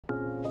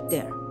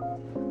there.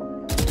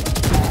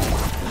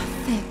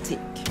 Pathetic.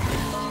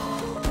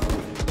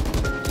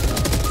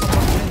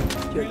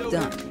 You're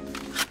done.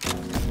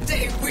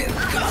 They will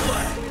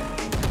cover.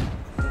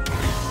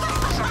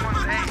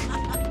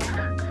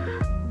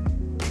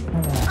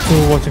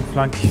 Two watching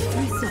flank.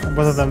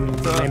 Both of them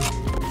main.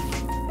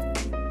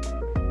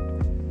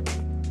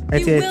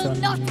 88 will on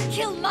not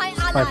kill my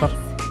Viper.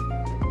 allies.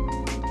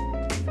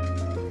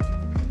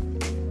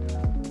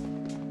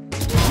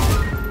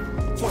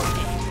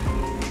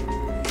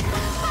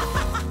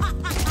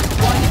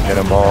 Get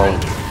them all.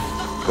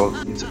 Go,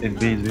 it's in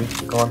B,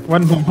 dude. Go on.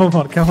 One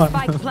more, come on.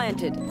 Spike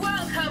planted.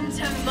 Welcome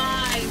to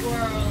my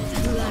world.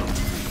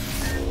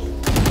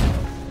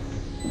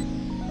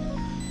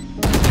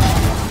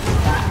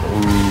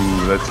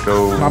 Ooh, let's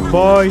go. My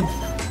boy.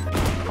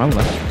 I'm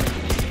left.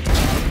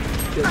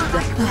 You're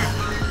done.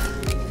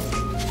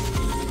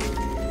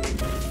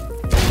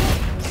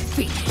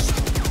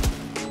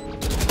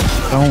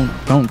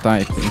 Don't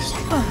die, please.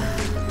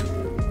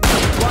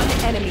 One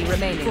enemy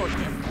remaining.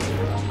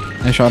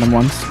 I shot him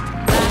once.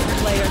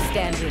 Last player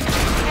standing.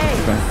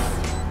 Okay.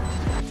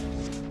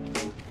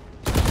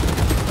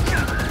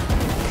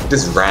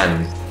 Just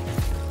ran.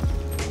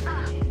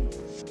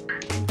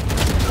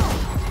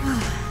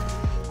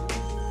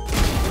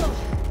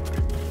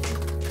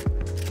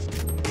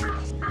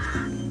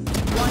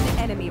 One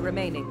enemy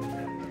remaining.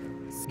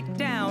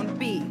 Down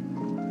B.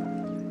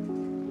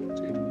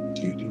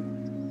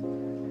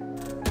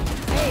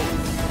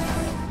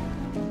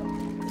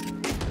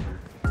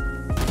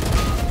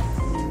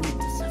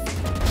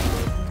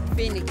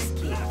 Phoenix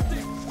kill.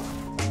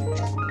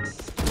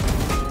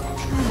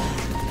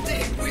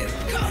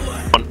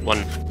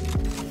 One.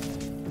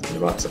 The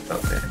box up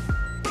out there.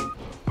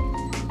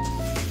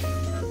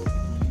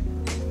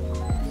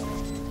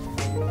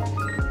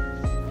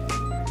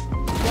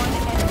 One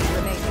enemy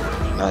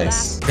remaining.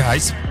 Nice.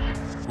 Guys,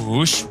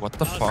 push. What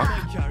the fuck?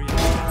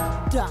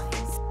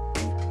 Dies.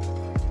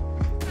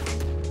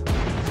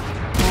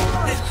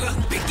 The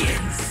hunt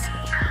begins.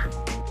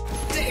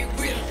 They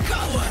will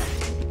cover.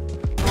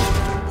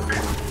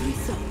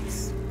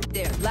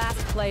 There. Last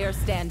player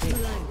standing.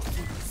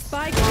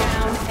 Spike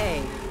down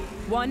A.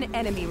 One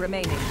enemy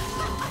remaining.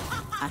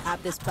 I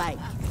have the spike.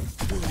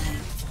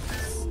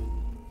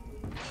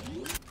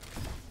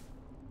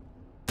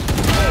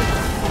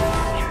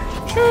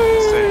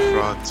 Stay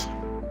front.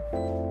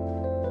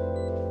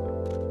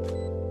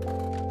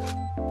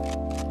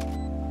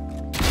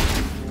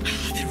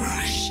 The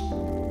rush.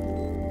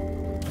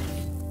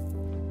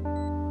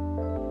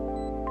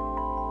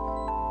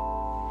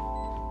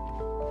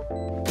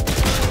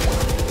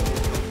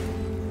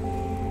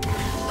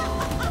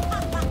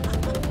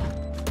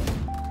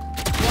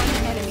 One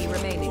enemy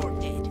remaining.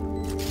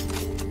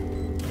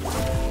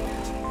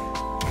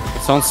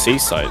 It's on C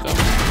side though.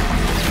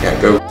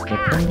 Yeah, go.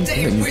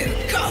 They will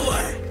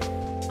cover.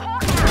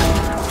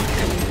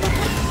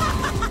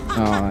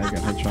 Oh, I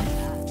got headshot.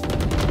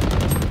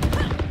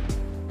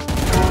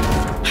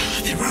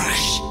 The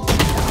rush.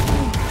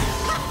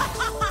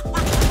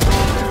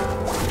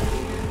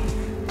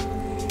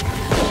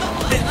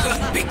 The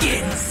hunt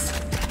begins.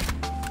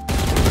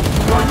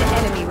 One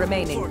enemy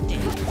remaining.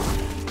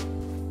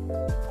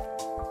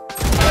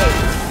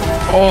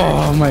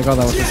 Oh my god,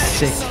 that was a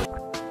sick.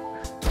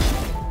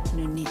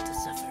 No need to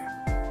suffer.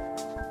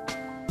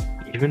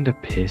 Even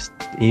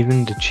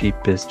the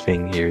cheapest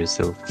thing here is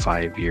still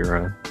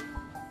 €5.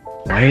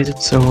 Why is it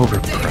so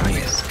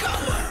overpriced?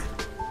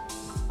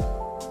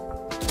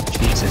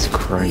 Jesus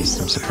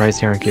Christ, I'm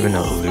surprised they aren't giving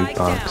out loot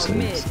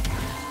boxes.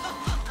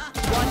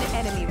 One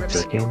enemy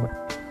This remaining. game.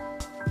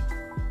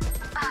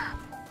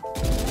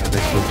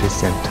 Everything to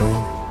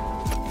Sentinel.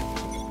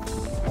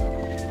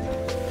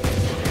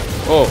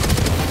 Oh,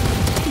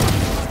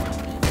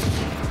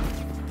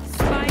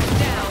 Spike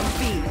down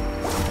B.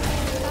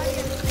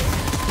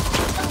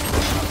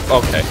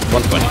 okay.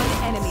 120.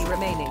 One enemy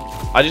remaining.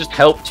 I just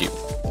helped you.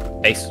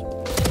 Ace.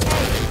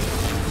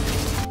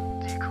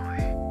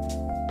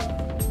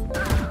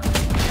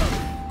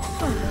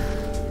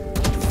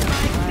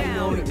 Spike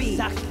down B.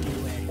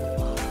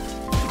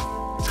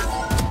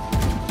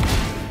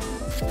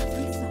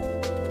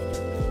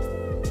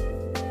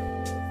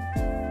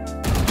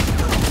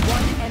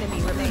 One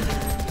enemy remaining.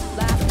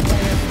 Last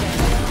player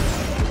standing.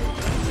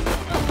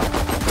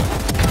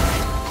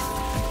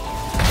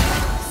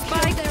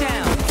 Spike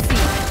down C.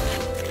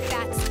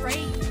 That's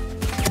right.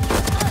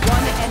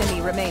 One enemy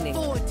remaining.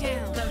 Four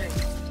down.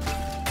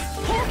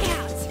 Hawk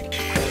out.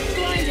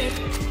 Blinded.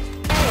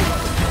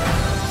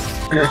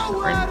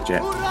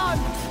 Jet.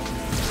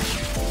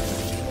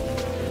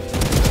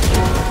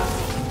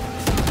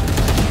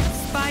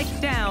 Spike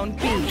down B.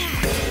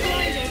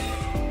 Blinded.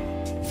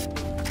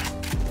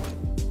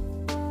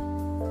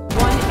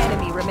 One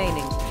enemy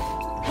remaining.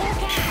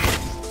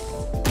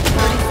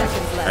 30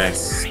 seconds left.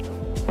 Nice.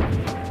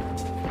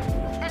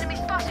 Enemy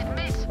spotted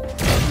mid.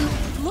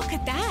 Look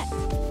at that.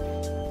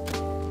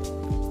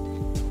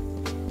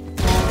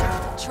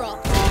 Drop.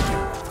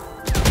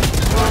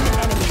 One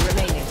enemy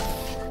remaining.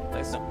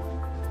 Nice.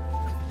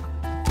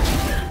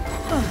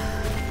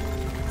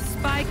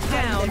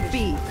 down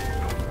B.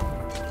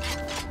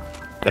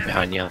 They're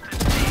behind you.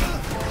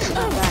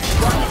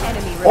 One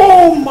enemy remaining.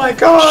 Oh my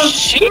god!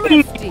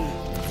 Thrifty.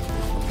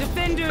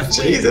 Defenders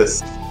win.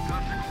 Jesus.